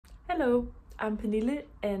Hello, I'm Pernille,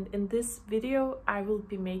 and in this video I will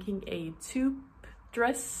be making a tube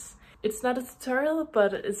dress. It's not a tutorial,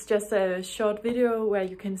 but it's just a short video where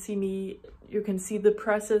you can see the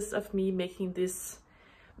process of me making this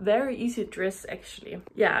very easy dress actually.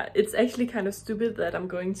 Yeah, it's actually kind of stupid that I'm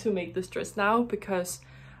going to make this dress now because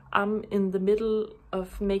I'm in the middle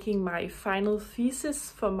of making my final thesis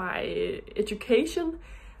for my education.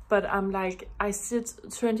 But I sit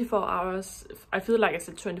 24 hours, I feel like I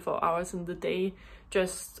sit 24 hours in the day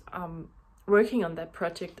just working on that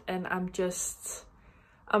project, and I'm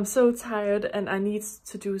so tired and I need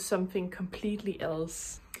to do something completely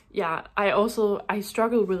else. Yeah, I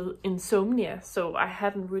struggle with insomnia, so I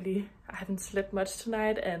haven't slept much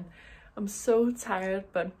tonight and I'm so tired,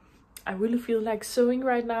 but I really feel like sewing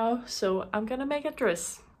right now, so I'm gonna make a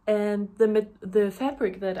dress. And the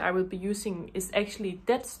fabric that I will be using is actually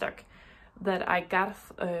dead stock that I got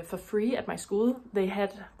for free at my school. They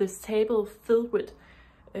had this table filled with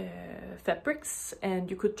fabrics, and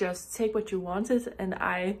you could just take what you wanted, and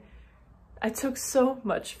I took so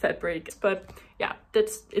much fabric. But yeah,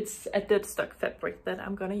 it's a dead stock fabric that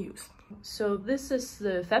I'm gonna use. So this is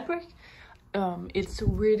the fabric. It's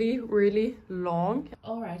really long.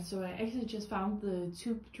 Alright, so I actually just found the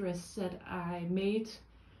tube dress that I made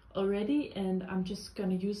already, and I'm just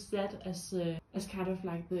gonna use that as kind of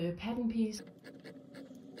like the pattern piece.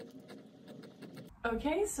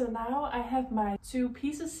 Okay, so now I have my two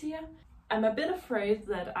pieces here. I'm a bit afraid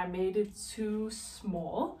that I made it too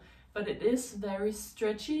small, but it is very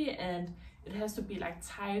stretchy and it has to be like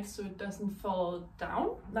tight so it doesn't fall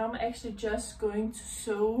down. Now I'm actually just going to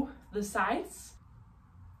sew the sides.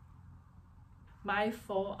 My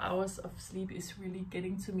 4 hours of sleep is really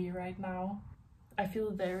getting to me right now. I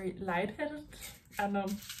feel very lightheaded, I know,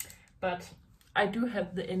 but I do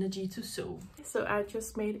have the energy to sew. So I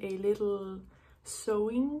just made a little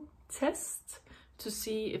sewing test to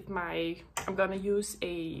see if I'm gonna use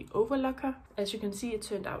a overlocker. As you can see, it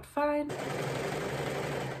turned out fine.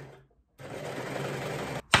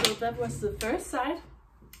 So that was the first side,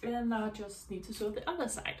 and now I just need to sew the other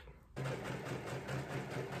side.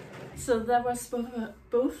 So that was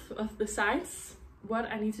both of the sides. What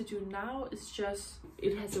I need to do now is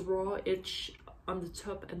it has a raw edge on the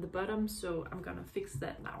top and the bottom, so I'm gonna fix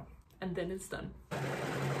that now, and then it's done.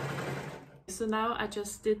 So now I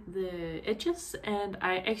just did the edges, and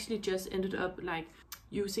I actually just ended up like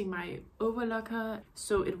using my overlocker,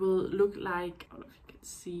 so it will look like, I don't know if you can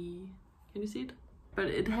see, can you see it? But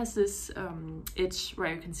it has this edge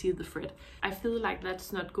where you can see the thread. I feel like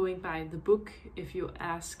that's not going by the book if you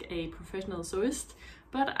ask a professional sewist,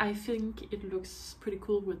 but I think it looks pretty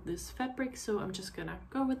cool with this fabric, so I'm just gonna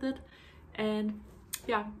go with it. And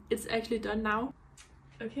yeah, it's actually done now.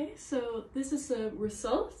 Okay, so this is a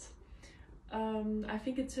result. I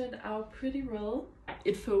think it turned out pretty well.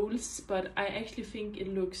 It folds, but I actually think it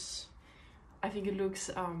looks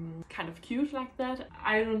kind of cute like that.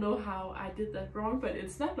 I don't know how I did that wrong, but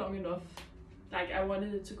it's not long enough. Like, I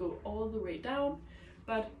wanted it to go all the way down,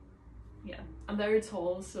 but yeah, I'm very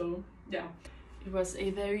tall, so yeah. It was a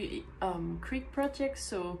very quick project,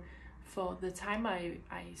 so for the time I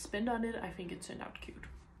spent on it, I think it turned out cute.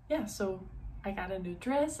 Yeah, so I got a new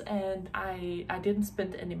dress, and I didn't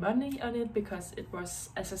spend any money on it because it was,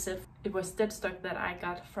 as I said, it was dead stock that I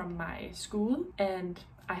got from my school. And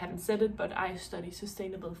I haven't said it, but I study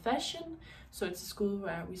sustainable fashion, so it's a school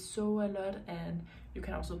where we sew a lot, and you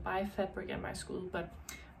can also buy fabric at my school, but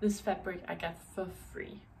this fabric I got for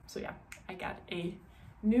free. So yeah, I got a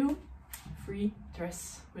new free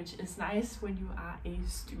dress, which is nice when you are a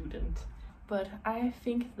student. But I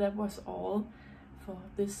think that was all for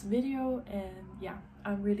this video, and yeah,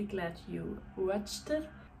 I'm really glad you watched it.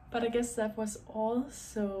 But I guess that was all,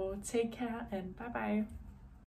 so take care and bye bye.